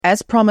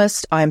As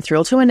promised, I am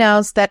thrilled to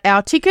announce that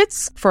our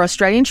tickets for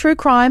Australian True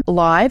Crime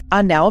Live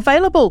are now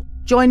available.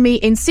 Join me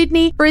in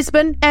Sydney,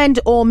 Brisbane and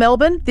or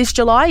Melbourne this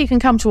July. You can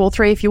come to all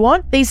three if you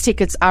want. These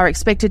tickets are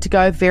expected to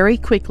go very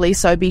quickly,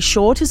 so be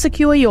sure to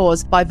secure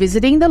yours by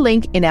visiting the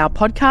link in our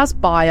podcast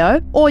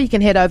bio, or you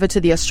can head over to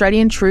the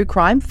Australian True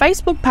Crime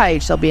Facebook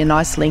page. There'll be a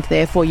nice link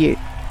there for you.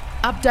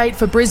 Update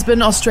for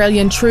Brisbane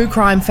Australian True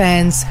Crime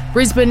fans.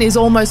 Brisbane is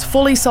almost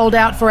fully sold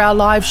out for our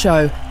live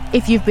show.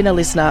 If you've been a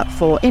listener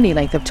for any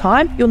length of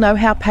time, you'll know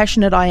how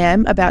passionate I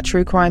am about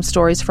true crime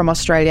stories from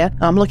Australia.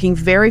 I'm looking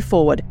very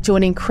forward to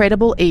an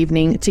incredible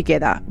evening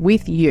together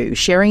with you,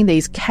 sharing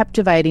these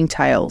captivating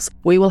tales.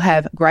 We will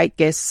have great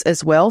guests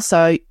as well,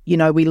 so you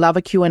know we love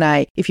a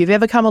Q&A. If you've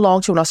ever come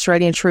along to an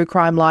Australian True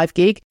Crime Live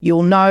gig,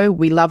 you'll know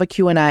we love a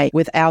Q&A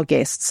with our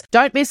guests.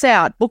 Don't miss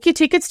out. Book your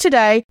tickets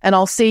today, and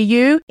I'll see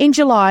you in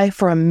July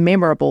for a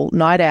memorable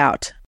night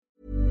out.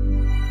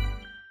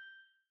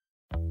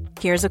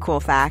 Here's a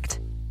cool fact.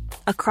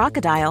 A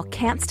crocodile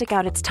can't stick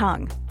out its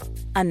tongue.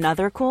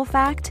 Another cool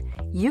fact,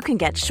 you can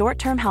get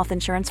short-term health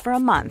insurance for a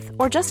month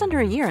or just under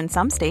a year in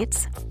some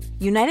states.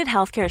 United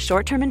Healthcare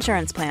short-term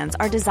insurance plans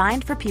are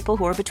designed for people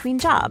who are between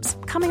jobs,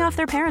 coming off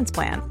their parents'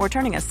 plan, or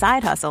turning a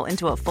side hustle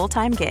into a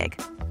full-time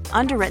gig.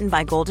 Underwritten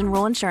by Golden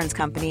Rule Insurance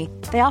Company,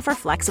 they offer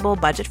flexible,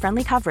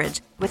 budget-friendly coverage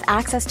with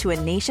access to a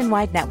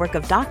nationwide network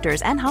of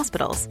doctors and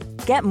hospitals.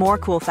 Get more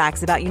cool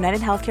facts about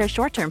United Healthcare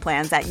short-term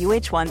plans at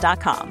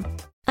uh1.com.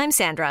 I'm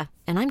Sandra,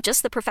 and I'm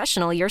just the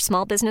professional your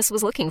small business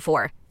was looking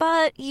for.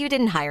 But you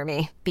didn't hire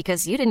me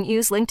because you didn't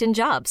use LinkedIn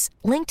Jobs.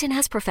 LinkedIn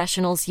has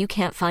professionals you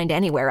can't find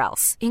anywhere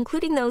else,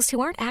 including those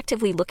who aren't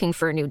actively looking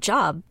for a new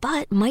job,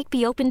 but might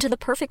be open to the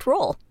perfect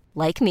role,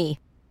 like me.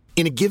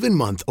 In a given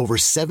month, over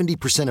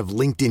 70% of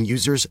LinkedIn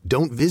users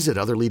don't visit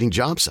other leading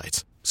job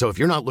sites. So if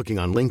you're not looking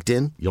on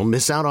LinkedIn, you'll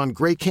miss out on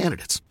great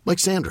candidates, like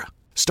Sandra.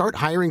 Start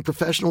hiring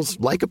professionals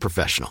like a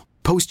professional.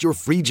 Post your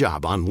free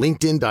job on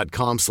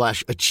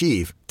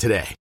linkedin.com/achieve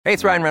today. Hey,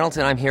 it's Ryan Reynolds,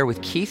 and I'm here with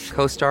Keith,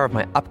 co-star of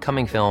my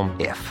upcoming film,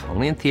 If,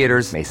 only in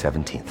theaters May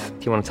 17th.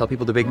 Do you want to tell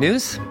people the big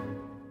news?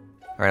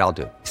 All right, I'll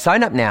do it.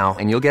 Sign up now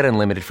and you'll get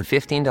unlimited for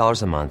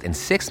 $15 a month and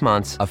 6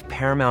 months of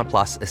Paramount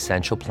Plus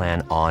Essential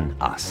Plan on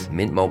us.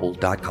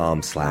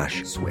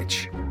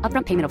 MintMobile.com/switch.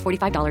 Upfront payment of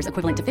 $45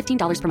 equivalent to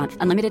 $15 per month.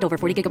 Unlimited over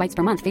 40 gigabytes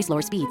per month. Face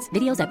lower speeds.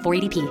 Videos at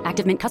 480p.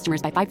 Active Mint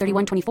customers by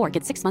 531.24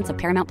 get 6 months of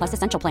Paramount Plus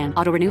Essential Plan.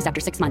 Auto renews after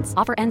 6 months.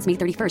 Offer ends May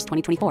 31st,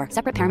 2024.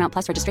 Separate Paramount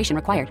Plus registration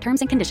required. Terms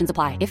and conditions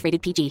apply if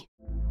rated PG.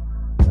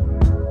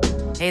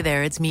 Hey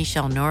there, it's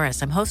Michelle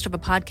Norris. I'm host of a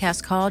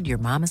podcast called Your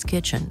Mama's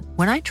Kitchen.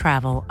 When I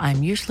travel,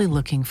 I'm usually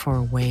looking for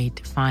a way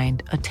to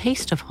find a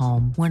taste of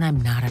home when I'm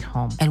not at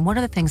home. And one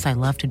of the things I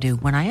love to do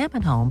when I am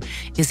at home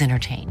is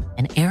entertain.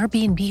 And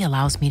Airbnb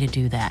allows me to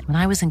do that. When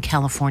I was in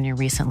California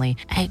recently,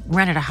 I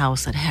rented a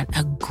house that had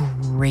a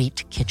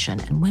great kitchen.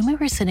 And when we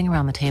were sitting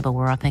around the table,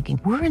 we're all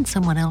thinking, we're in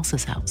someone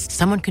else's house.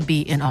 Someone could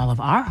be in all of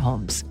our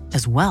homes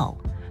as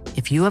well.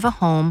 If you have a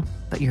home,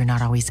 but you're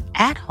not always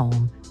at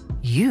home,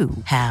 you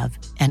have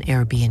an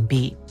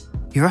Airbnb.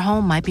 Your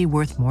home might be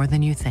worth more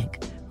than you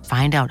think.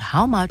 Find out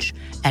how much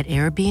at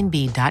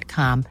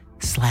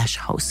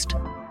airbnb.com/host.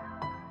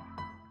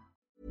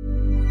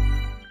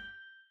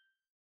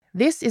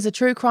 This is a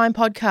true crime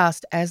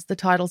podcast, as the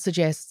title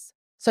suggests.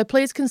 So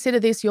please consider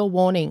this your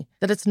warning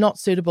that it's not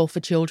suitable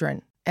for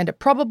children, and it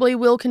probably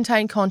will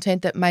contain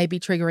content that may be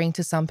triggering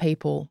to some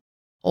people.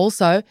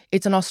 Also,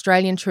 it's an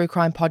Australian true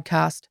crime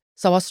podcast,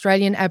 so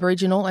Australian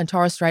Aboriginal and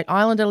Torres Strait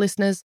Islander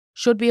listeners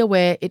should be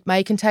aware it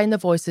may contain the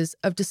voices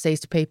of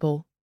deceased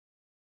people.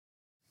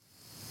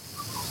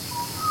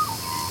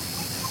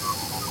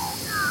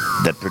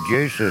 The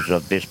producers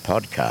of this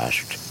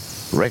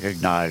podcast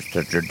recognise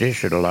the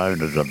traditional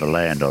owners of the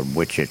land on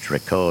which it's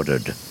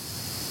recorded.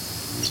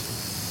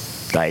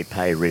 They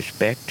pay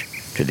respect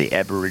to the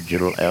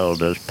Aboriginal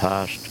elders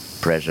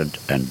past, present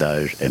and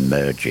those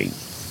emerging.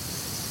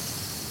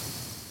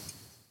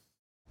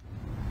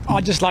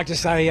 I'd just like to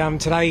say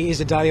today is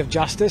a day of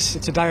justice.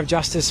 It's a day of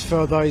justice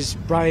for those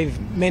brave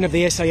men of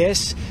the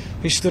SAS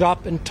who stood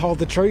up and told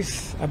the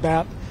truth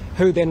about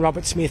who Ben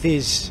Roberts-Smith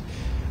is.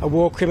 A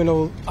war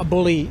criminal, a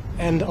bully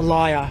and a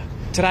liar.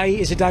 Today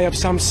is a day of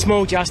some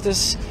small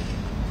justice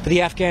for the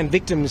Afghan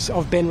victims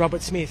of Ben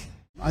Roberts-Smith.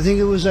 I think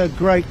it was a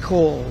great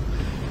call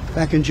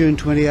back in June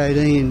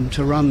 2018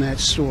 to run that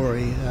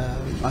story.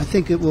 I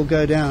think it will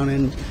go down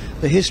in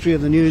the history of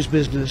the news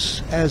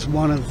business as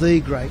one of the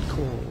great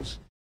calls.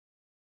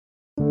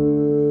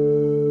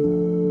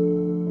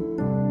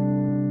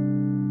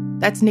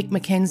 That's Nick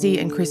Mckenzie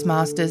and Chris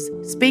Masters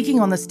speaking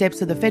on the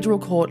steps of the federal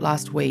court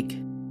last week.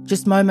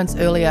 Just moments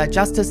earlier,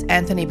 Justice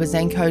Anthony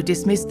Bozenko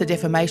dismissed the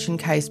defamation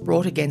case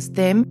brought against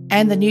them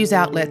and the news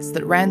outlets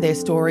that ran their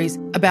stories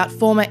about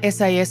former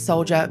SAS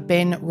soldier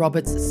Ben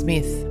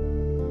Roberts-Smith.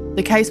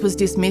 The case was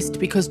dismissed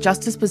because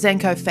Justice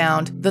Bozenko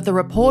found that the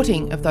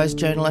reporting of those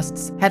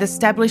journalists had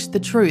established the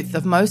truth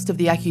of most of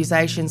the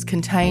accusations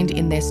contained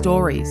in their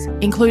stories,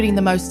 including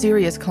the most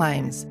serious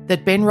claims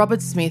that Ben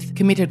Roberts-Smith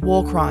committed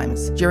war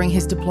crimes during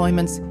his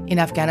deployments in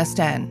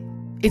Afghanistan.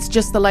 It's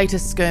just the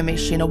latest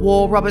skirmish in a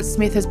war Robert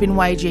Smith has been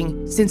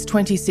waging since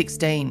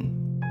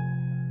 2016.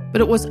 But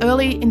it was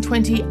early in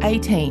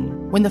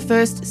 2018 when the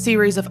first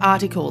series of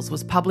articles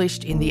was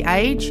published in The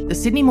Age, the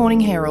Sydney Morning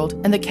Herald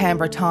and the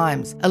Canberra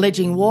Times,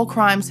 alleging war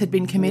crimes had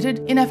been committed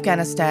in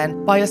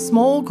Afghanistan by a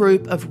small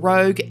group of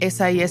rogue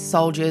SAS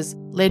soldiers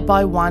led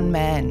by one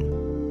man.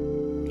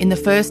 In the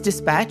first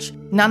dispatch,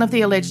 none of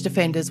the alleged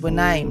offenders were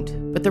named,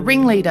 but the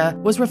ringleader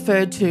was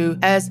referred to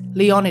as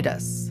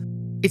Leonidas.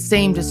 It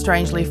seemed a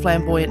strangely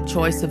flamboyant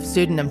choice of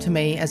pseudonym to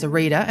me as a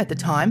reader at the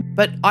time,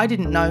 but I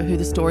didn't know who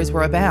the stories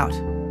were about.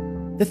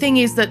 The thing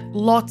is that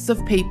lots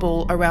of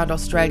people around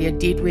Australia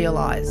did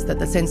realise that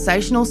the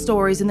sensational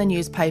stories in the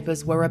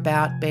newspapers were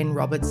about Ben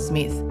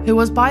Roberts-Smith, who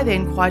was by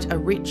then quite a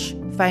rich,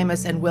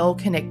 famous and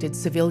well-connected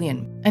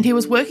civilian. And he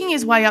was working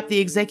his way up the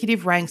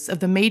executive ranks of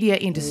the media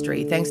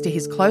industry thanks to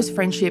his close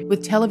friendship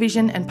with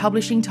television and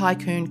publishing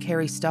tycoon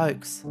Kerry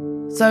Stokes.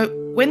 So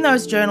when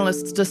those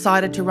journalists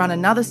decided to run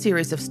another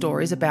series of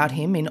stories about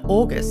him in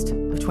August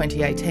of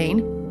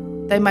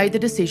 2018, they made the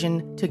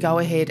decision to go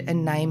ahead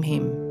and name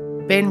him.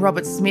 Ben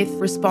Roberts-Smith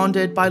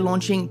responded by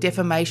launching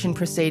defamation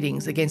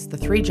proceedings against the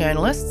 3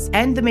 journalists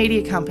and the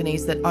media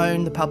companies that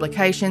own the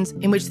publications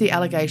in which the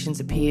allegations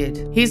appeared.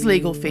 His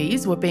legal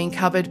fees were being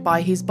covered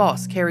by his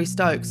boss, Kerry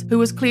Stokes, who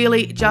was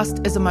clearly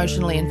just as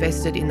emotionally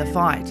invested in the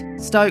fight.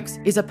 Stokes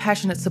is a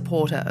passionate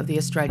supporter of the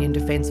Australian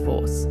Defence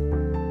Force.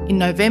 In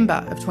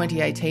November of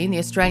 2018, the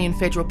Australian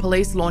Federal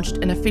Police launched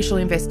an official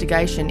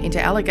investigation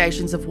into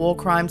allegations of war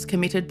crimes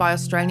committed by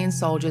Australian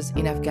soldiers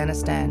in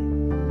Afghanistan.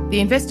 The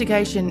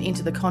investigation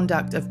into the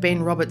conduct of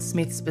Ben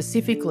Roberts-Smith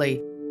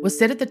specifically was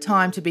said at the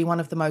time to be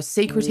one of the most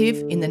secretive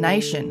in the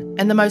nation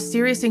and the most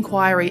serious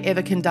inquiry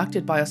ever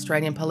conducted by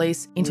Australian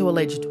police into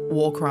alleged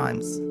war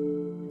crimes.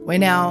 We're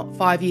now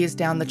 5 years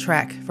down the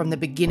track from the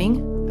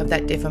beginning of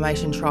that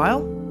defamation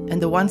trial,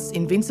 and the once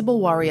invincible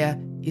warrior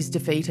is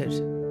defeated.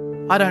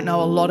 I don't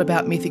know a lot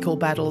about mythical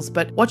battles,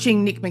 but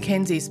watching Nick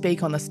Mckenzie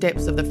speak on the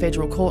steps of the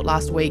federal court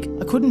last week,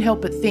 I couldn't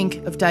help but think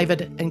of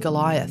David and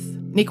Goliath.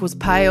 Nick was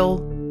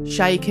pale,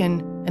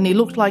 shaken, and he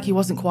looked like he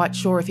wasn't quite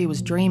sure if he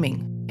was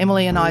dreaming.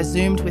 Emily and I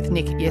Zoomed with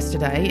Nick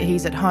yesterday.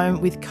 He's at home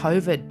with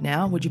COVID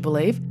now, would you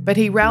believe? But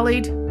he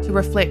rallied to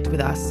reflect with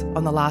us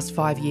on the last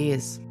 5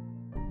 years.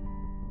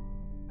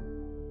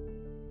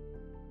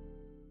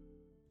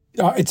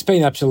 It's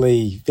been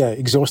absolutely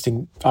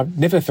exhausting. I've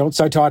never felt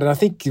so tired. And I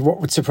think what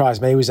would surprise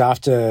me was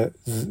after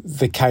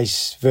the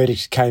case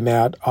verdict came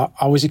out,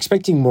 I was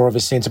expecting more of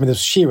a sense. I mean, there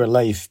was sheer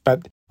relief,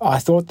 but I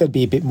thought there'd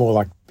be a bit more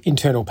like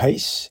internal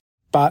peace.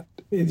 But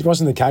it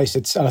wasn't the case.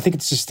 And I think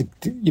it's just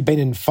you've been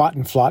in fight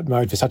and flight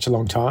mode for such a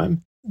long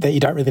time that you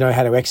don't really know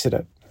how to exit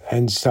it.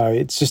 And so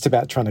it's just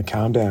about trying to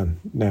calm down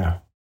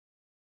now.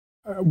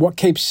 What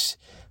keeps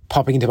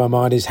popping into my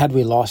mind is, had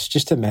we lost,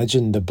 just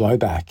imagine the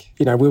blowback.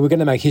 You know, we were going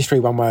to make history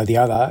one way or the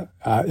other.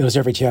 There was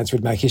every chance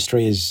we'd make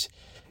history as,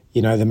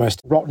 you know, the most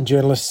rotten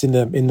journalists in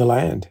the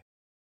land.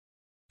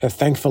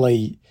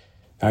 Thankfully,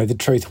 the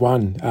truth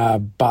won.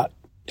 But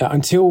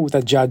until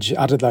the judge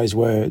uttered those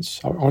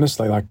words,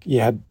 honestly, I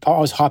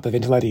was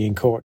hyperventilating in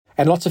court.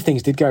 And lots of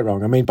things did go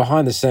wrong. I mean,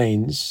 behind the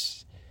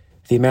scenes,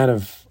 the amount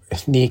of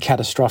near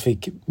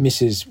catastrophic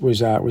misses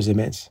was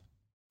immense.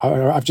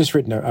 I've just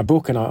written a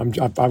book, and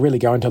I really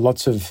go into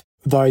lots of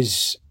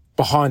those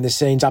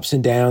behind-the-scenes ups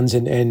and downs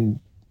and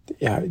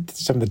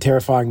some of the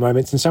terrifying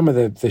moments and some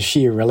of the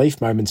sheer relief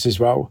moments as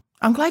well.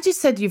 I'm glad you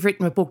said you've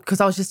written a book, because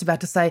I was just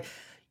about to say,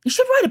 you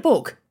should write a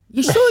book.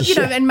 You should, you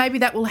know, and maybe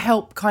that will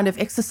help kind of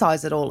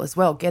exercise it all as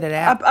well, get it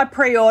out. I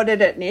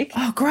pre-ordered it, Nick.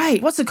 Oh,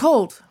 great. What's it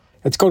called?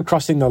 It's called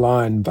Crossing the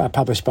Line,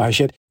 published by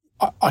Hachette.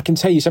 I can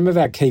tell you some of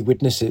our key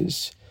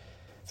witnesses,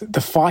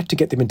 the fight to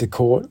get them into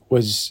court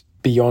was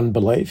beyond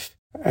belief.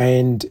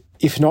 And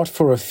if not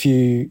for a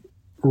few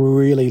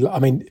really, I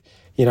mean,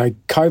 you know,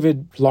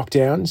 COVID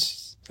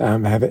lockdowns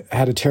have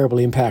had a terrible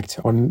impact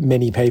on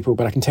many people.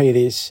 But I can tell you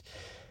this,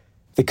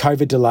 the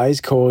COVID delays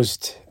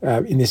caused,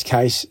 in this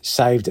case,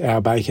 saved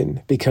our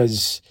bacon,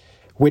 because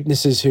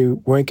witnesses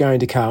who weren't going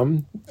to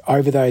come,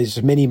 over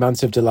those many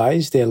months of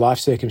delays, their life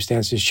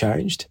circumstances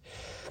changed.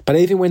 But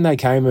even when they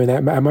came,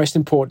 and our most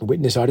important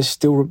witness, I just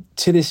still,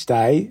 to this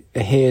day,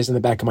 the hairs on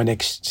the back of my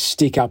neck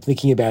stick up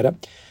thinking about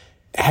it.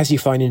 Has he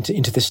flown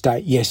into the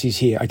state? Yes, he's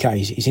here. Okay,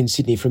 he's in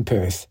Sydney from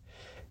Perth.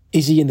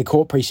 Is he in the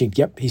court precinct?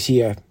 Yep, he's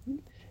here.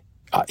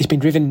 He's been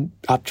driven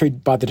up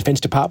by the Defence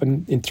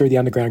Department through the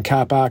underground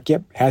car park.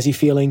 Yep, how's he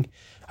feeling?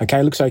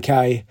 Okay, looks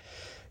okay.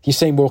 You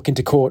see him walk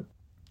into court,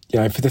 you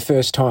know, for the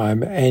first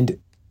time, and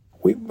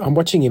I'm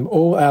watching him.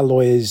 All our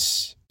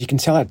lawyers, you can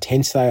tell how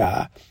tense they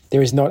are.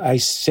 There is not a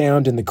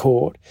sound in the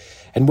court,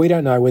 and we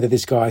don't know whether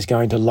this guy is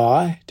going to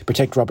lie to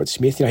protect Robert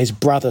Smith, you know, his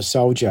brother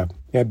soldier.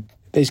 You know,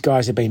 these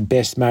guys have been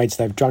best mates.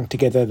 They've drunk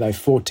together. They've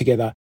fought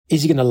together.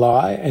 Is he going to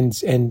lie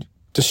and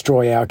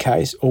destroy our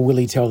case, or will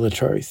he tell the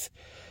truth?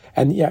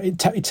 And yeah,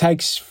 it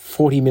takes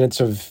 40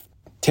 minutes of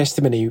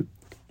testimony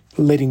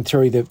leading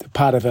through the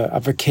part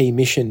of a key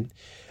mission,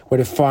 when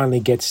it finally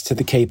gets to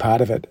the key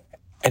part of it.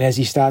 And as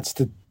he starts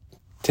to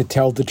to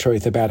tell the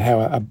truth about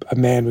how a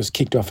man was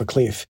kicked off a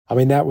cliff. I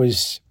mean, that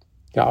was,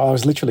 I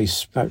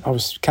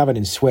was covered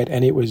in sweat,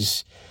 and it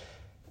was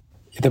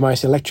the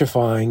most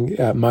electrifying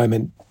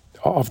moment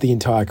of the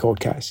entire court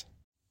case.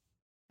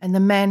 And the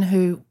man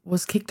who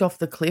was kicked off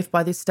the cliff,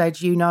 by this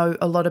stage, you know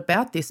a lot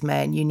about this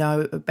man. You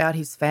know about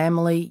his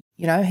family.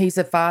 You know, he's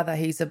a father,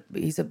 he's a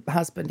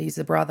husband, he's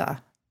a brother.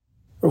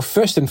 Well,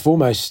 first and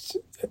foremost,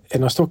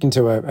 and I was talking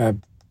to a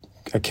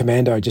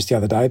commando just the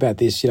other day about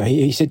this, you know,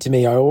 he said to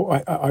me, I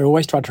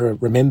always try to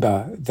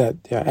remember that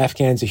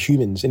Afghans are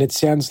humans. And it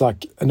sounds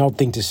like an odd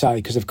thing to say,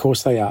 because of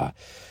course they are.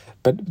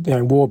 But, you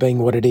know, war being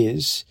what it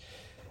is,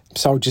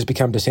 soldiers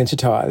become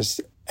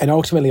desensitised. And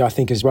ultimately, I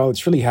think as well,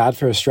 it's really hard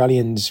for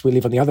Australians. We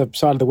live on the other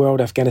side of the world.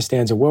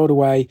 Afghanistan's a world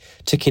away,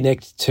 to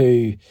connect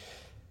to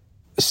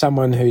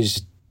someone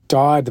who's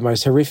died the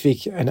most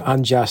horrific and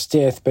unjust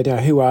death. But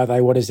who are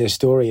they? What is their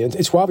story? And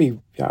it's why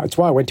it's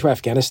why I went to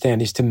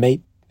Afghanistan, is to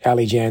meet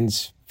Ali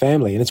Jan's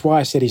family. And it's why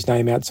I said his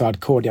name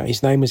outside court.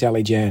 His name was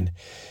Ali Jan.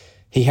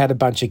 He had a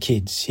bunch of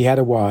kids. He had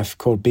a wife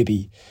called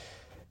Bibi.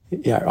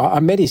 I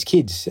met his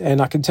kids,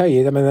 and I can tell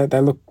you, I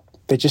mean,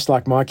 they're just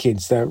like my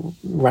kids. They're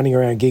running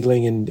around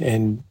giggling,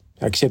 and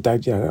except they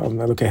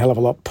look a hell of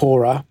a lot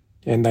poorer,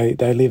 and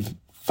they live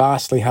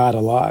vastly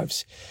harder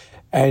lives.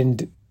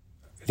 And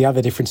the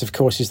other difference, of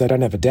course, is they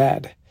don't have a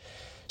dad.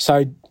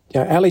 So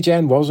Ali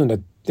Jan it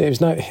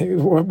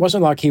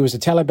wasn't like he was a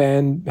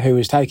Taliban who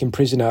was taken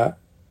prisoner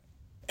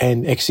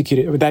and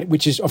executed, that,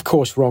 which is, of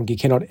course, wrong. You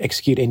cannot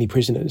execute any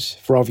prisoners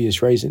for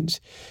obvious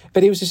reasons.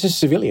 But he was just a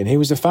civilian. He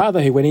was a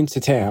father who went into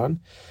town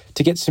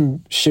to get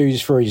some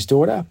shoes for his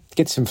daughter,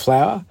 get some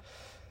flour,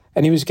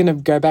 and he was going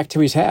to go back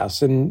to his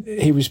house. And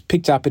he was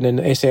picked up in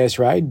an SAS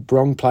raid,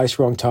 wrong place,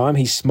 wrong time.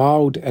 He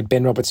smiled at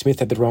Ben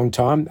Roberts-Smith at the wrong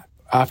time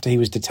after he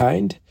was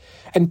detained.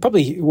 And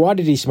probably, why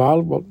did he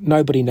smile? Well,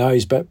 nobody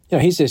knows, but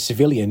he's a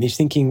civilian. He's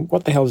thinking,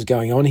 what the hell is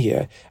going on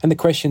here? And the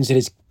questions that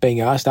is being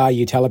asked, are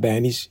you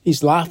Taliban?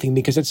 He's laughing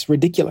because it's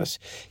ridiculous.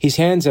 His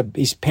hands are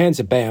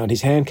bound,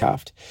 he's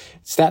handcuffed.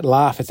 It's that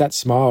laugh, it's that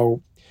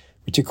smile,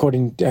 which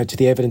according to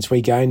the evidence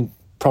we gained,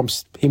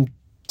 prompts him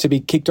to be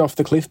kicked off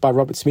the cliff by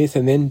Robert Smith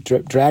and then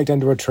dragged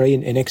under a tree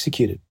and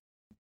executed.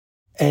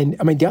 And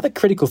I mean, the other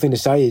critical thing to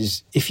say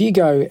is, if you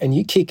go and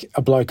you kick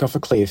a bloke off a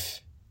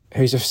cliff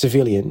who's a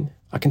civilian,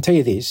 I can tell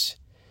you this,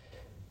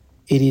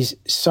 it is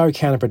so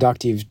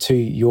counterproductive to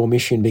your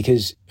mission,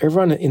 because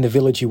everyone in the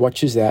village who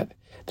watches that,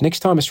 the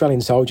next time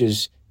Australian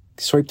soldiers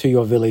sweep to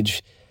your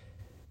village,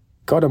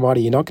 God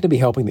Almighty, you're not going to be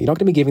helping them. You're not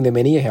going to be giving them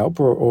any help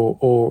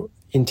or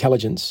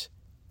intelligence.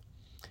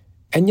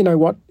 And you know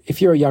what? If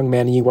you're a young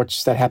man and you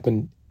watch that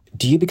happen,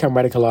 do you become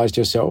radicalised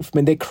yourself? I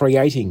mean, they're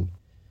creating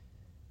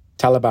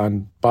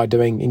Taliban by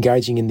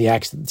engaging in the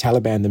acts that the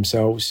Taliban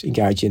themselves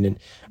engage in. And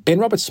Ben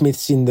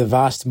Roberts-Smith's in the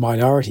vast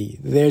minority.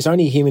 There's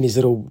only him and his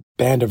little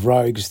band of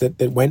rogues that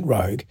went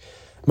rogue.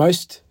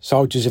 Most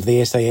soldiers of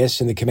the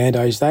SAS and the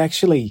commandos, they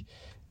actually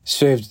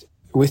served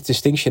with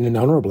distinction and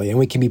honourably, and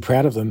we can be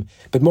proud of them.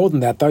 But more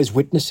than that, those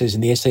witnesses in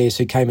the SAS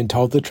who came and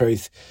told the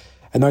truth,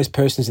 and those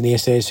persons in the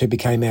SAS who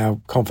became our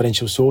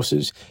confidential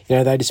sources,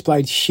 they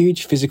displayed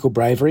huge physical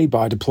bravery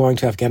by deploying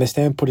to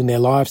Afghanistan, putting their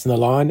lives on the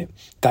line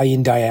day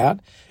in, day out.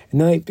 And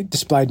they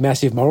displayed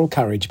massive moral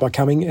courage by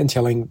coming and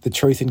telling the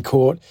truth in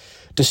court,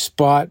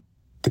 despite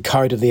the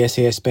code of the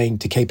SAS being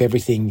to keep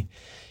everything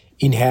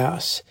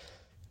in-house.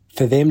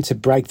 For them to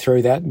break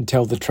through that and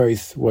tell the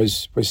truth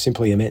was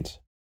simply immense.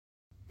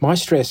 My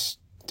stress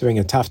doing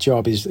a tough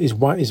job is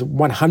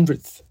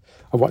 1/100th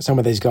of what some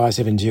of these guys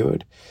have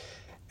endured.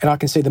 And I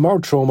can see the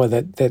moral trauma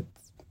that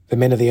the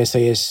men of the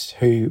SAS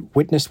who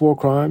witnessed war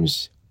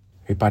crimes,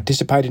 who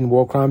participated in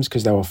war crimes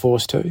because they were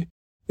forced to,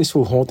 this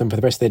will haunt them for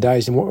the rest of their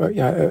days. And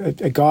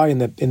a guy in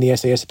the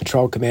SAS, a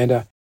patrol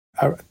commander,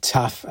 a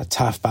tough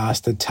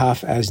bastard,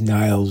 tough as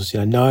nails,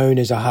 known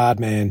as a hard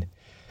man.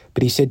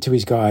 But he said to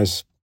his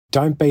guys,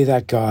 don't be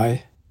that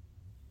guy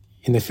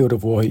in the field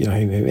of war,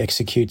 who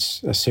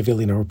executes a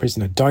civilian or a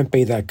prisoner. Don't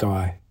be that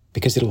guy,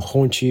 because it'll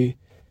haunt you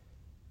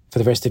for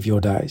the rest of your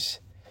days.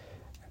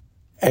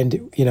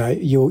 And,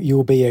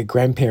 you'll be a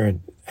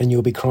grandparent and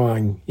you'll be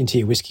crying into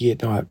your whiskey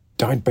at night.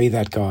 Don't be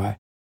that guy.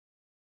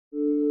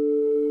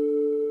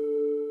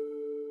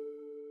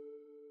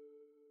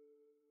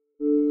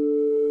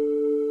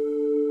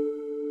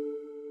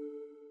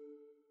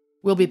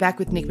 We'll be back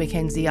with Nick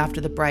Mckenzie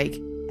after the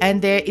break.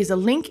 And there is a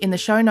link in the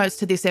show notes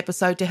to this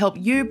episode to help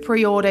you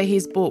pre-order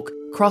his book,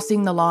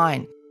 Crossing the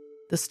Line,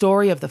 the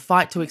story of the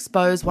fight to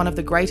expose one of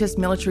the greatest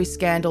military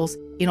scandals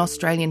in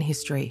Australian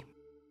history.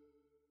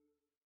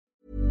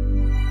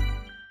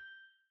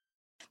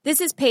 This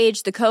is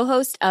Paige, the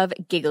co-host of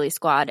Giggly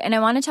Squad, and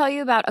I want to tell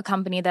you about a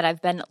company that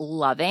I've been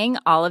loving,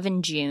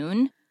 Olive &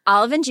 June.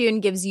 Olive & June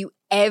gives you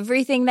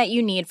everything that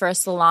you need for a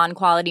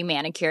salon-quality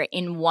manicure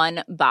in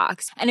one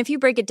box. And if you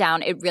break it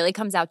down, it really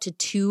comes out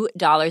to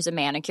 $2 a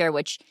manicure,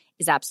 which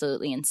is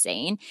absolutely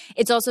insane.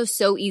 It's also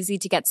so easy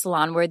to get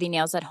salon-worthy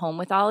nails at home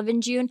with Olive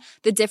 & June.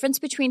 The difference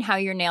between how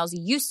your nails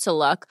used to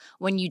look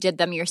when you did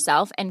them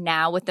yourself and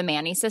now with the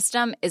Mani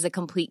system is a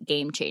complete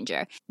game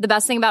changer. The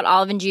best thing about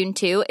Olive & June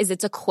too is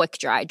it's a quick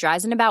dry.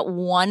 Dries in about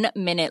 1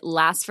 minute,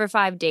 lasts for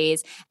 5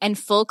 days, and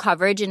full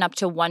coverage in up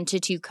to 1 to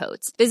 2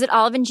 coats. Visit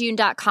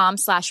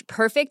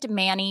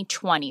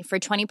oliveandjune.com/perfectmani20 for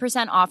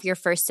 20% off your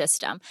first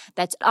system.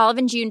 That's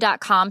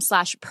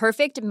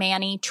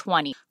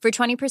oliveandjune.com/perfectmani20 for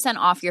 20%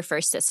 off your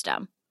first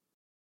system.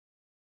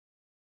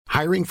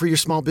 Hiring for your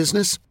small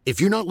business?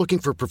 If you're not looking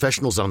for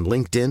professionals on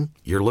LinkedIn,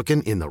 you're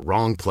looking in the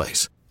wrong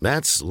place.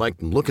 That's like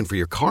looking for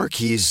your car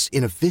keys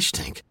in a fish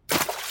tank.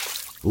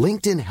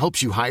 LinkedIn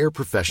helps you hire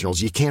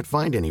professionals you can't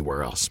find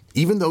anywhere else,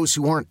 even those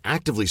who aren't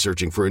actively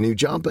searching for a new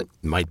job but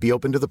might be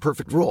open to the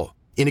perfect role.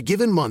 In a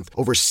given month,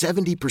 over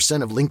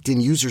 70% of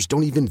LinkedIn users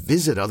don't even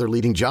visit other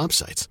leading job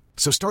sites.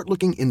 So start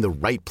looking in the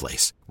right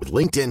place. With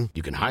LinkedIn,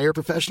 you can hire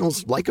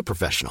professionals like a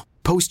professional.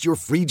 Post your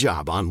free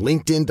job on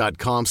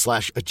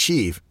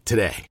linkedin.com/achieve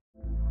today.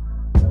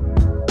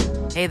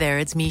 Hey there,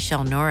 it's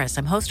Michelle Norris.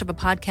 I'm host of a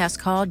podcast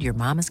called Your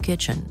Mama's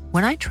Kitchen.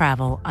 When I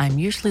travel, I'm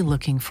usually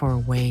looking for a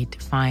way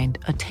to find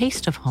a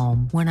taste of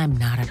home when I'm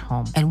not at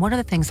home. And one of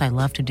the things I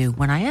love to do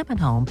when I am at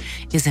home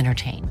is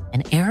entertain.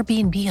 And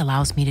Airbnb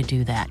allows me to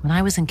do that. When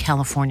I was in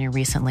California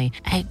recently,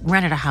 I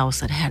rented a house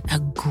that had a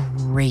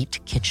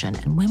great kitchen.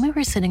 And when we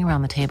were sitting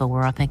around the table, we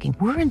were all thinking,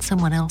 we're in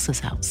someone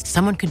else's house.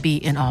 Someone could be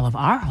in all of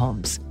our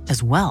homes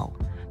as well.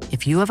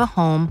 If you have a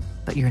home,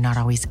 but you're not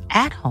always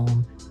at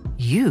home,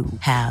 you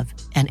have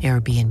an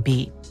Airbnb.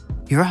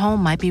 Your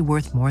home might be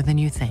worth more than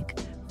you think.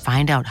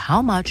 Find out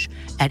how much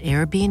at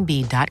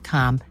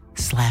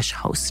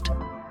airbnb.com/host.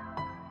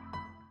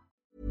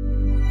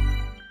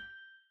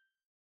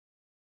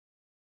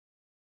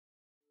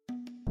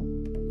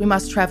 We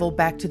must travel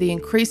back to the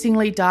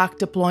increasingly dark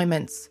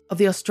deployments of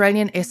the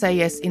Australian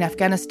SAS in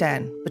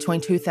Afghanistan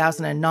between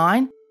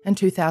 2009 and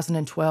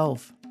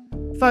 2012.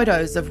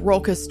 Photos of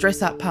raucous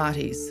dress-up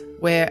parties,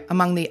 where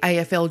among the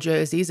AFL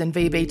jerseys and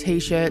VB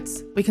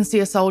t-shirts, we can see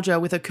a soldier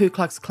with a Ku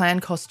Klux Klan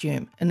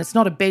costume. And it's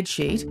not a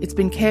bedsheet, it's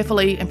been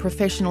carefully and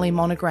professionally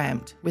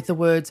monogrammed with the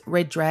words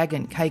Red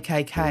Dragon,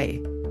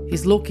 KKK.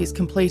 His look is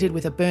completed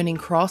with a burning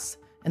cross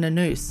and a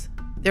noose.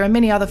 There are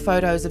many other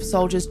photos of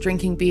soldiers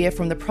drinking beer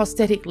from the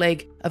prosthetic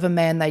leg of a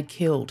man they'd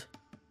killed.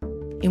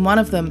 In one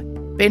of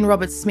them, Ben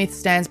Roberts-Smith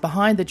stands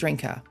behind the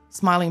drinker,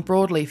 smiling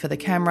broadly for the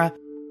camera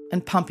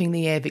and pumping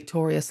the air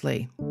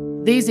victoriously.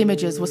 These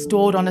images were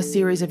stored on a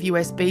series of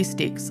USB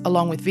sticks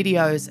along with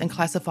videos and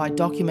classified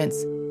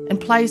documents and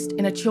placed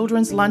in a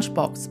children's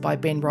lunchbox by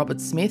Ben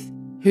Roberts-Smith,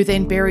 who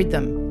then buried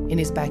them in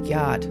his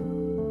backyard.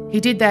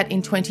 He did that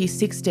in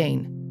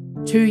 2016,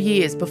 2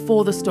 years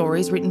before the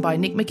stories written by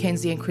Nick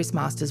Mckenzie and Chris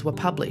Masters were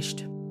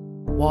published.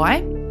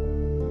 Why?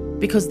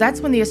 Because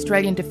that's when the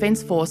Australian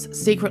Defence Force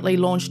secretly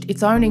launched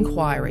its own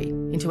inquiry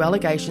into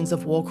allegations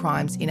of war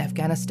crimes in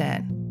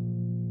Afghanistan.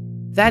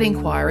 That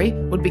inquiry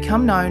would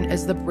become known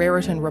as the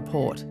Brereton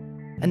Report,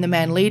 and the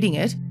man leading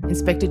it,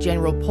 Inspector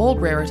General Paul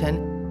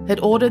Brereton, had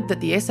ordered that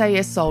the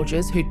SAS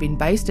soldiers who'd been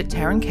based at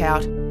Tarin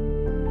Kowt,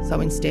 so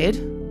instead,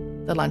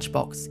 the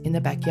lunchbox in the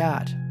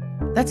backyard.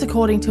 That's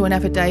according to an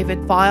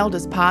affidavit filed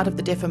as part of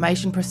the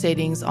defamation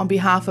proceedings on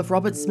behalf of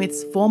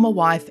Roberts-Smith's former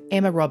wife,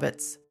 Emma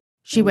Roberts.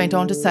 She went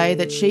on to say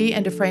that she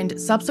and a friend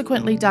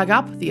subsequently dug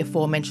up the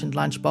aforementioned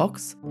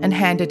lunchbox and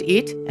handed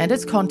it and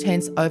its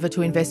contents over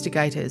to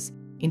investigators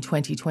in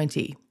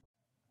 2020.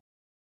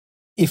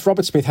 If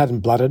Roberts-Smith hadn't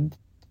blooded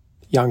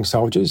young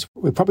soldiers,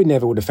 we probably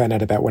never would have found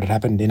out about what had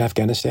happened in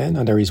Afghanistan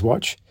under his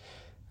watch,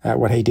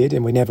 what he did,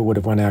 and we never would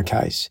have won our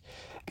case.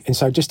 And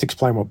so just to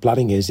explain what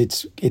blooding is,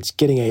 it's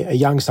getting a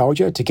young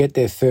soldier to get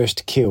their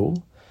first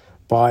kill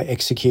by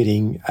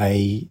executing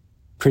a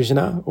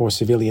prisoner or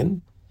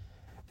civilian.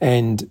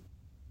 And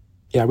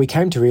we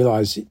came to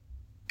realise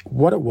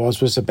what it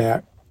was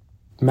about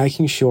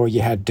making sure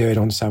you had dirt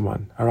on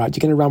someone. All right,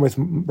 you're going to run with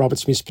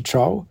Roberts-Smith's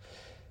patrol.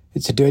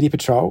 It's a dirty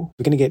patrol.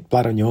 We're going to get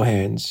blood on your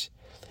hands.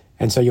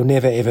 And so you'll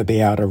never, ever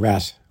be able to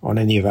rat on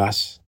any of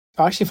us.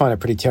 I actually find it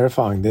pretty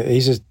terrifying. The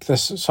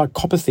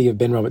psychopathy of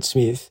Ben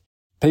Roberts-Smith.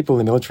 People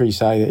in the military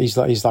say that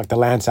he's like the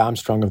Lance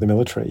Armstrong of the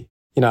military.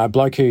 You know, a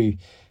bloke who,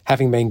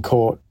 having been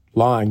caught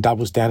lying,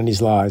 doubles down on his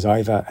lies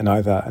over and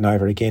over and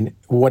over again,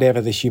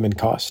 whatever the human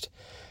cost.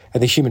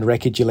 And the human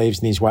wreckage he leaves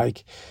in his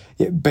wake.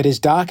 But as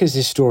dark as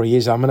this story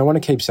is, I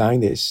want to keep saying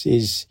this,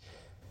 is,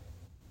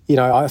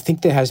 I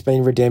think there has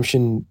been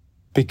redemption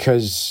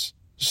because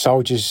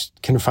soldiers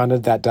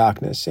confronted that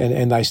darkness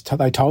and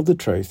they told the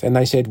truth. And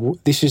they said,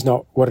 this is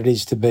not what it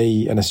is to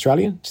be an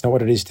Australian. It's not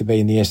what it is to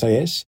be in the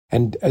SAS.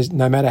 And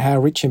no matter how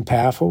rich and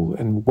powerful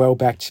and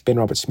well-backed Ben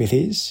Roberts-Smith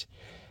is,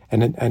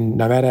 and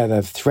no matter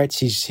the threats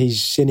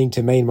he's sending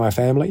to me and my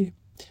family,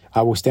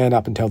 I will stand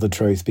up and tell the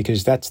truth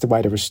because that's the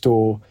way to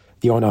restore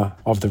the honour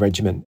of the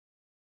regiment.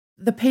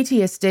 The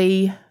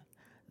PTSD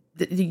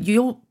that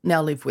you'll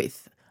now live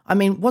with,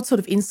 what sort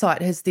of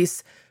insight has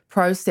this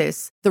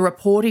process, the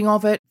reporting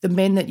of it, the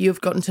men that you've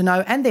gotten to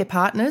know and their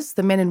partners,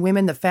 the men and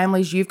women, the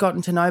families you've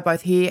gotten to know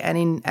both here and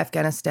in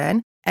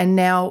Afghanistan, and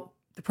now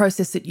the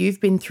process that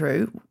you've been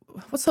through,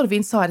 what sort of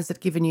insight has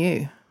it given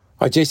you?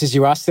 Oh, Jess, as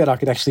you asked that, I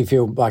could actually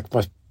feel like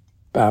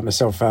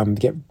myself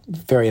get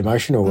very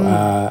emotional.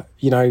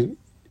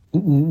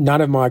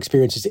 None of my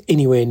experience is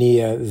anywhere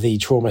near the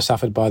trauma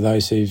suffered by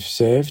those who've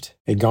served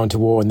and gone to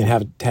war and then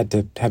had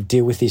to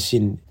deal with this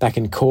back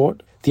in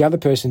court. The other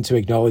person to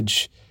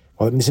acknowledge,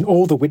 listen,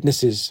 all the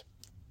witnesses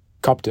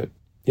copped it.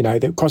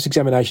 The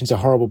cross-examination's a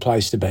horrible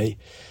place to be.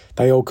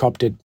 They all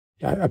copped it.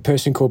 A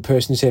person called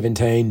Person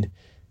 17,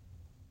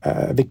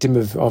 a victim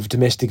of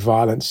domestic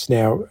violence.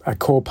 Now, a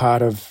core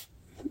part of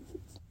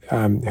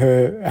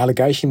her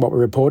allegation, what we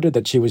reported,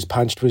 that she was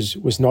punched,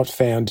 was not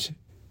found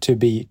to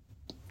be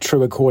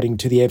true according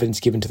to the evidence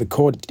given to the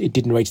court. It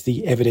didn't reach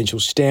the evidential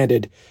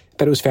standard,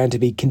 but it was found to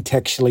be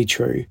contextually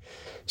true.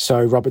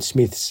 So Robert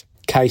Smith's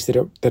case that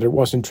it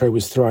wasn't true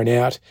was thrown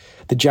out.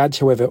 The judge,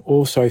 however,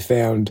 also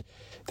found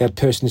that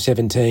Person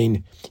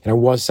 17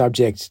 was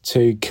subject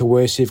to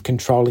coercive,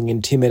 controlling,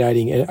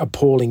 intimidating and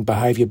appalling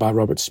behaviour by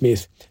Robert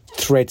Smith.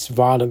 Threats,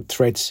 violent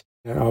threats,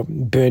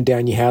 burn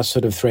down your house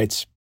sort of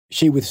threats.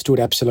 She withstood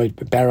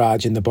absolute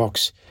barrage in the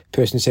box,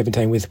 Person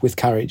 17, with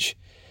courage.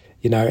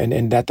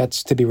 And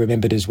that's to be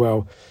remembered as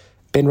well.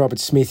 Ben Robert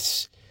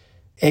Smith's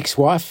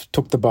ex-wife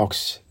took the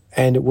box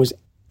and was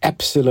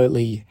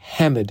absolutely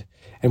hammered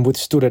and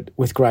withstood it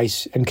with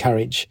grace and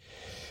courage.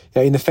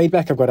 Now, in the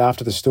feedback I've got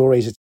after the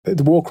stories,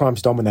 the war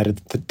crimes dominated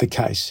the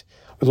case.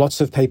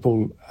 Lots of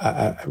people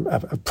are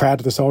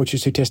proud of the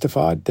soldiers who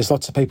testified. There's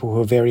lots of people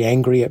who are very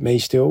angry at me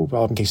still.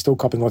 I'm still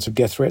copping lots of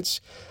death threats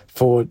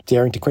for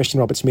daring to question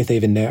Robert Smith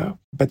even now.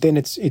 But then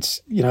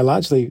it's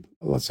largely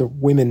lots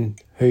of women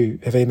who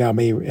have emailed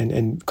me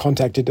and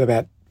contacted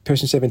about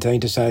Person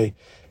 17 to say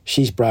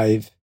she's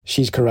brave,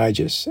 she's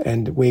courageous,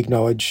 and we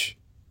acknowledge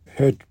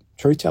her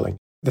truth-telling.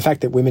 The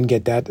fact that women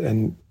get that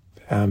and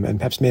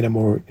perhaps men are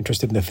more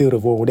interested in the field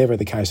of war, whatever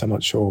the case, I'm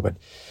not sure. But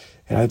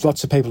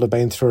lots of people have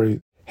been through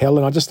hell,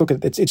 and I just look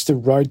at it, it's the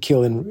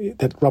roadkill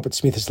that Robert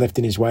Smith has left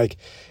in his wake.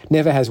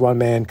 Never has one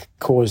man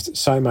caused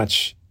so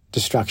much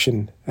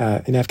destruction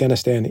in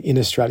Afghanistan, in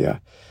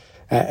Australia,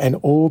 and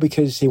all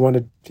because he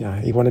wanted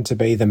to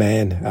be the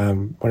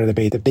man, wanted to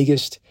be the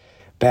biggest,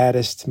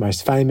 baddest,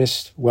 most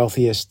famous,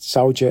 wealthiest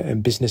soldier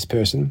and business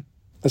person.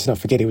 Let's not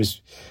forget he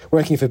was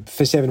working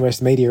for Seven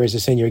West Media as a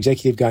senior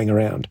executive going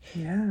around.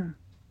 Yeah.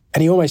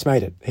 And he almost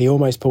made it. He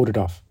almost pulled it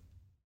off.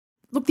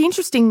 Look, the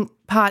interesting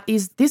part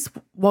is this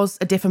was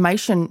a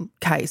defamation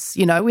case.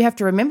 We have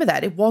to remember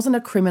that. It wasn't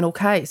a criminal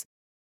case.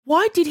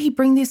 Why did he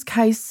bring this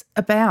case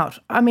about?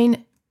 I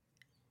mean,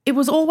 it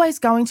was always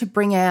going to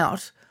bring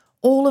out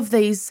all of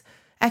these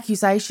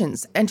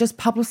accusations and just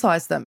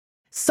publicise them.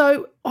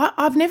 So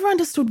I've never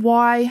understood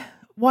why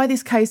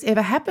this case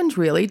ever happened,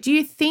 really. Do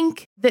you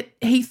think that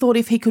he thought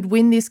if he could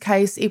win this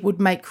case, it would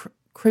make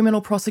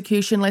criminal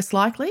prosecution less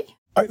likely?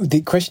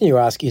 The question you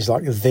ask is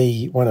like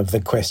one of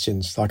the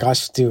questions. Like, I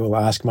still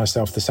ask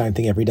myself the same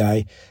thing every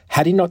day.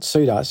 Had he not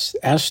sued us,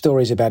 our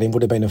stories about him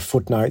would have been a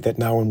footnote that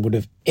no one would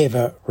have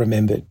ever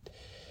remembered.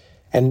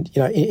 And,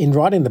 in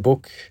writing the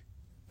book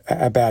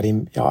about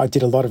him, I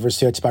did a lot of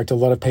research, spoke to a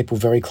lot of people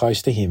very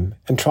close to him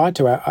and tried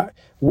to,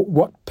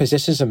 what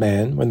possesses a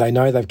man when they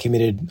know they've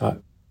committed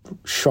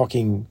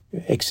shocking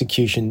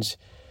executions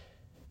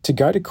to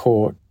go to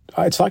court.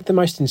 It's like the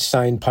most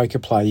insane poker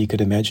play you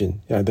could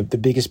imagine, the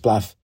biggest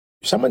bluff.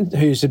 Someone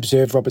who's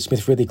observed Robert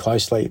Smith really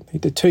closely,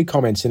 the two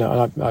comments, and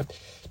I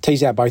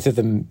tease out both of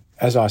them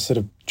as I sort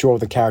of draw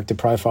the character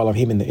profile of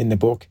him in the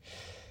book.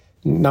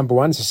 Number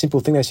one, it's a simple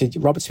thing. They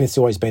said, Robert Smith's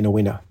always been a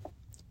winner.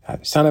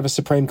 Son of a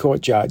Supreme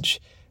Court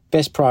judge,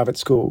 best private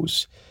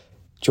schools,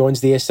 joins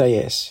the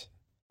SAS,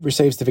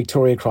 receives the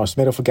Victoria Cross,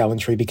 Medal for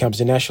Gallantry,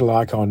 becomes a national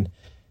icon,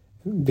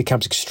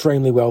 becomes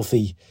extremely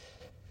wealthy,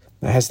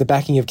 has the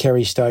backing of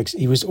Kerry Stokes.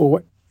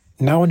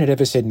 No one had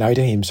ever said no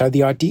to him. So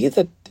the idea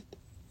that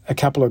a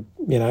couple of,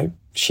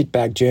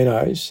 shitbag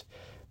journos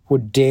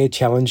would dare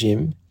challenge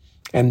him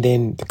and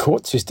then the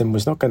court system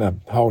was not going to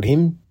hold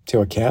him to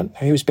account.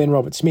 He was Ben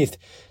Robert Smith.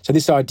 So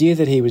this idea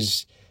that he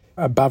was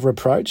above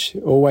reproach,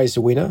 always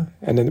a winner,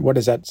 and then what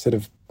does that sort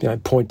of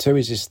point to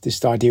is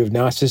this idea of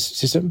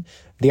narcissism.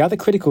 The other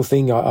critical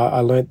thing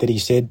I learnt that he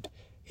said,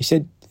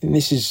 and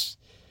this is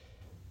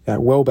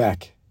well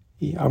back,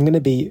 I'm going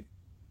to be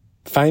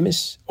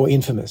famous or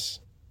infamous.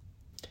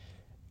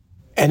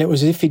 And it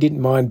was as if he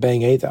didn't mind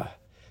being either.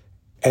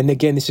 And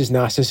again, this is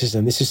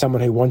narcissism. This is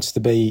someone who wants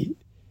to be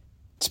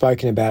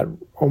spoken about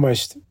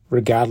almost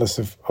regardless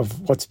of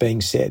what's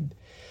being said.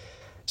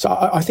 So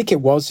I think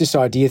it was this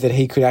idea that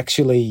he could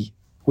actually,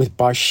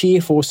 by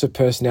sheer force of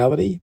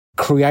personality,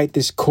 create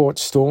this court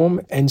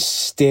storm and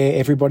stare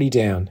everybody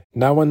down.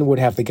 No one would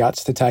have the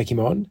guts to take him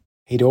on.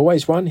 He'd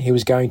always won. He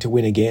was going to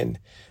win again.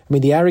 I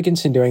mean, the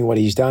arrogance in doing what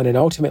he's done, and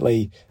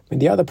ultimately,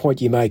 the other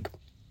point you make,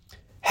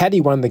 had he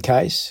won the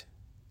case,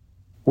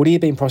 would he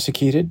have been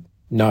prosecuted?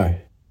 No.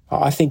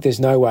 I think there's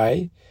no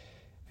way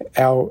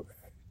our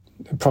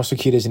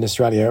prosecutors in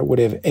Australia would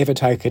have ever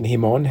taken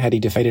him on had he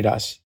defeated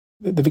us.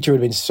 The victory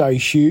would have been so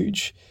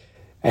huge,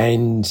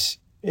 and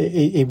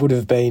it would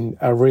have been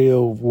a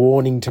real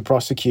warning to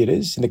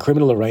prosecutors in the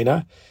criminal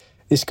arena.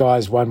 This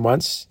guy's won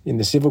once in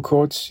the civil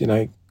courts,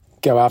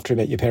 go after him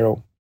at your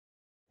peril.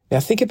 Now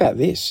think about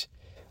this.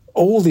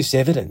 All this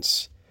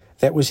evidence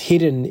that was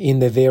hidden in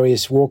the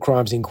various war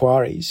crimes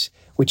inquiries,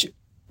 which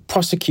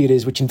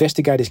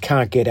investigators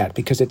can't get at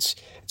because it's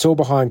all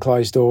behind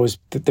closed doors.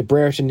 The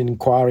Brereton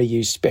inquiry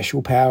used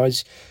special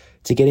powers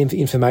to get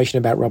information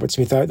about Robert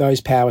Smith.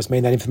 Those powers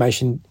mean that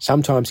information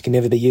sometimes can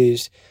never be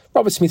used.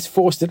 Robert Smith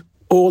forced it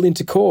all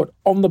into court,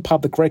 on the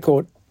public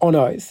record, on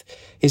oath.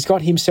 He's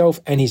got himself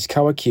and his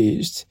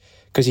co-accused,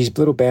 because his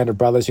little band of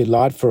brothers who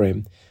lied for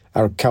him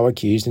are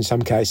co-accused in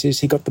some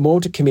cases. He got them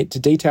all to commit to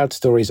detailed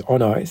stories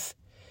on oath.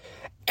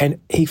 And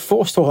he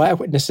forced all our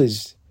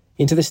witnesses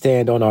into the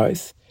stand on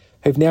oath,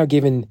 who've now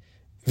given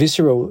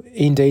visceral,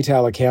 in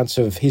detail accounts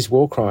of his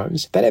war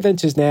crimes. That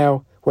evidence is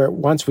now, where it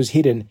once was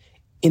hidden,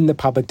 in the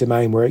public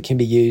domain where it can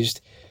be used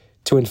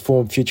to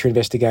inform future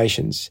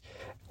investigations.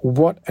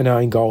 What an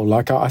own goal.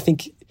 I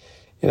think,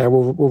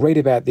 we'll read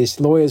about this,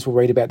 lawyers will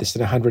read about this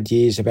in 100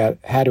 years, about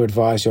how to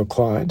advise your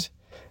client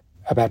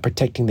about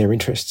protecting their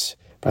interests.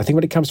 But I think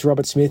when it comes to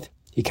Robert Smith,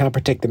 you can't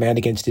protect the man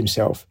against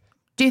himself.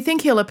 Do you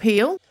think he'll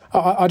appeal?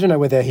 I don't know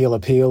whether he'll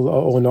appeal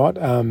or not.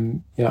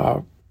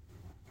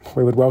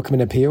 We would welcome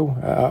an appeal.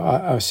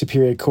 A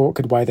superior court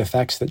could weigh the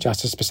facts that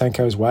Justice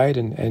Bosanko has weighed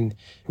and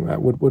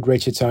would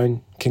reach its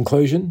own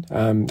conclusion.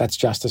 That's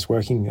justice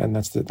working, and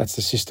that's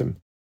the system.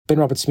 Ben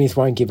Robert Smith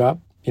won't give up.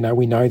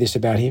 We know this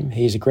about him.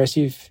 He is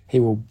aggressive. He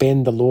will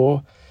bend the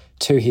law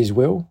to his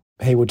will.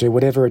 He will do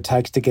whatever it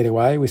takes to get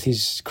away with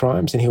his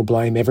crimes, and he'll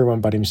blame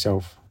everyone but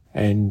himself.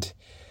 And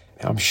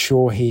I'm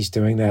sure he's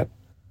doing that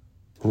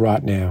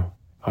right now.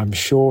 I'm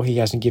sure he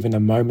hasn't given a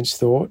moment's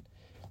thought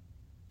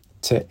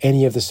to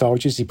any of the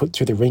soldiers he put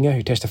through the ringer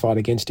who testified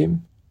against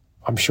him.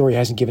 I'm sure he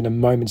hasn't given a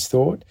moment's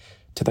thought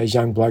to those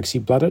young blokes he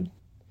blooded.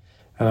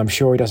 And I'm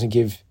sure he doesn't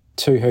give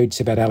two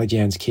hoots about Ali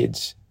Jan's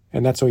kids.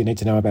 And that's all you need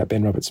to know about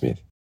Ben Robert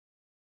Smith.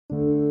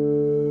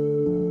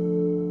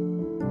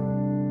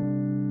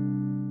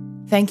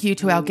 Thank you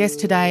to our guest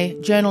today,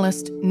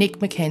 journalist Nick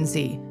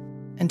Mckenzie.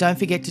 And don't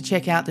forget to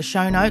check out the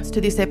show notes to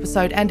this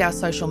episode and our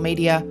social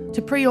media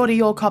to pre-order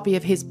your copy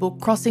of his book,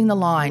 Crossing the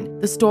Line,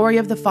 the story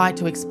of the fight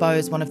to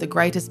expose one of the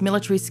greatest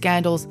military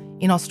scandals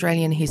in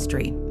Australian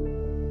history.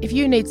 If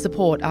you need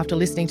support after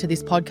listening to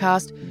this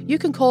podcast, you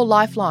can call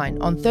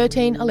Lifeline on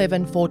 13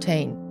 11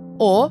 14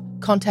 or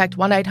contact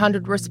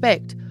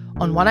 1800-RESPECT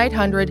on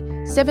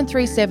 1800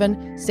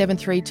 737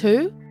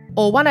 732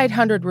 or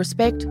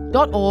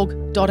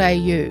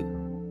 1800respect.org.au.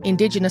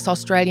 Indigenous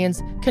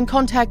Australians can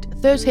contact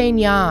 13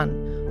 Yarn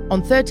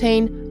on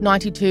 13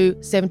 92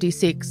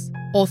 76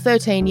 or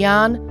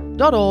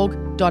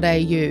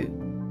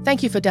 13yarn.org.au.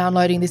 Thank you for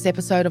downloading this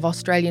episode of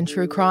Australian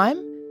True Crime.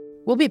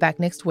 We'll be back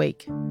next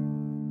week.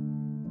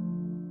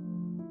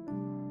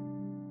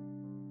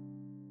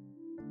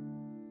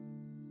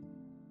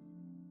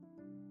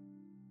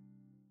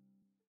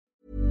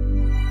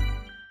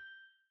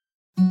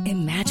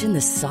 Imagine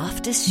the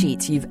softest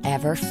sheets you've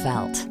ever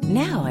felt.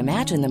 Now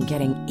imagine them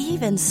getting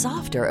even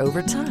softer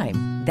over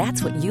time.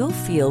 That's what you'll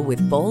feel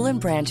with Boll &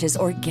 Branch's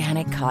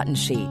organic cotton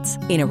sheets.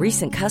 In a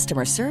recent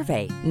customer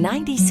survey,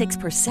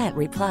 96%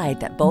 replied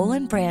that Boll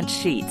 & Branch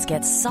sheets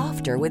get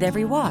softer with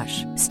every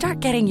wash. Start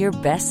getting your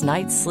best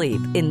night's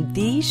sleep in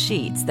these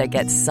sheets that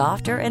get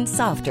softer and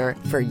softer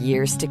for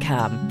years to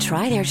come.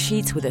 Try their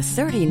sheets with a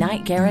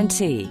 30-night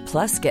guarantee.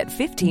 Plus, get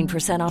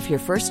 15% off your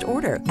first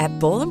order at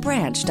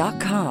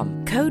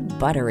bollandbranch.com. Code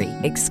BUTTERY.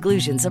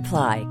 Exclusions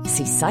apply.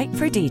 See site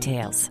for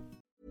details.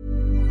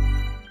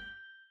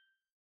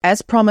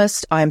 As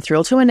promised, I am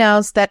thrilled to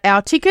announce that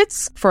our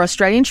tickets for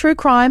Australian True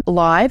Crime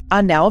Live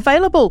are now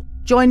available.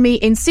 Join me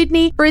in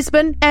Sydney,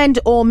 Brisbane and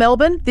or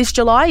Melbourne this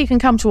July. You can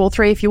come to all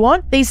three if you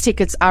want. These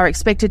tickets are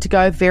expected to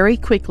go very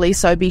quickly,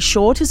 so be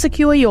sure to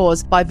secure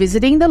yours by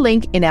visiting the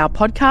link in our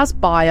podcast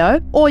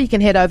bio, or you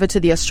can head over to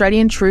the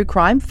Australian True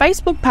Crime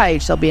Facebook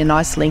page. There'll be a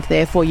nice link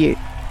there for you.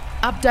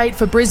 Update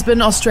for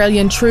Brisbane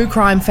Australian True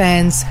Crime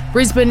fans.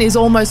 Brisbane is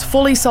almost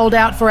fully sold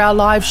out for our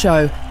live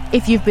show.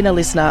 If you've been a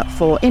listener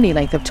for any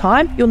length of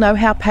time, you'll know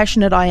how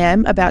passionate I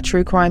am about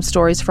true crime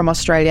stories from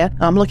Australia.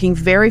 I'm looking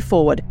very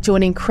forward to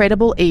an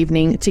incredible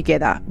evening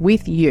together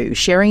with you,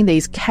 sharing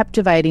these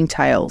captivating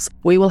tales.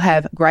 We will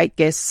have great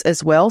guests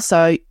as well,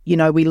 so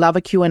we love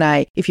a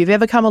Q&A. If you've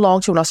ever come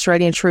along to an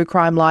Australian True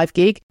Crime Live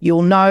gig,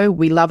 you'll know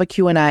we love a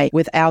Q&A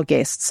with our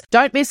guests.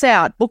 Don't miss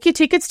out. Book your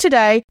tickets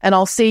today, and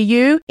I'll see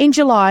you in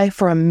July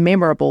for a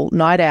memorable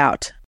night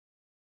out.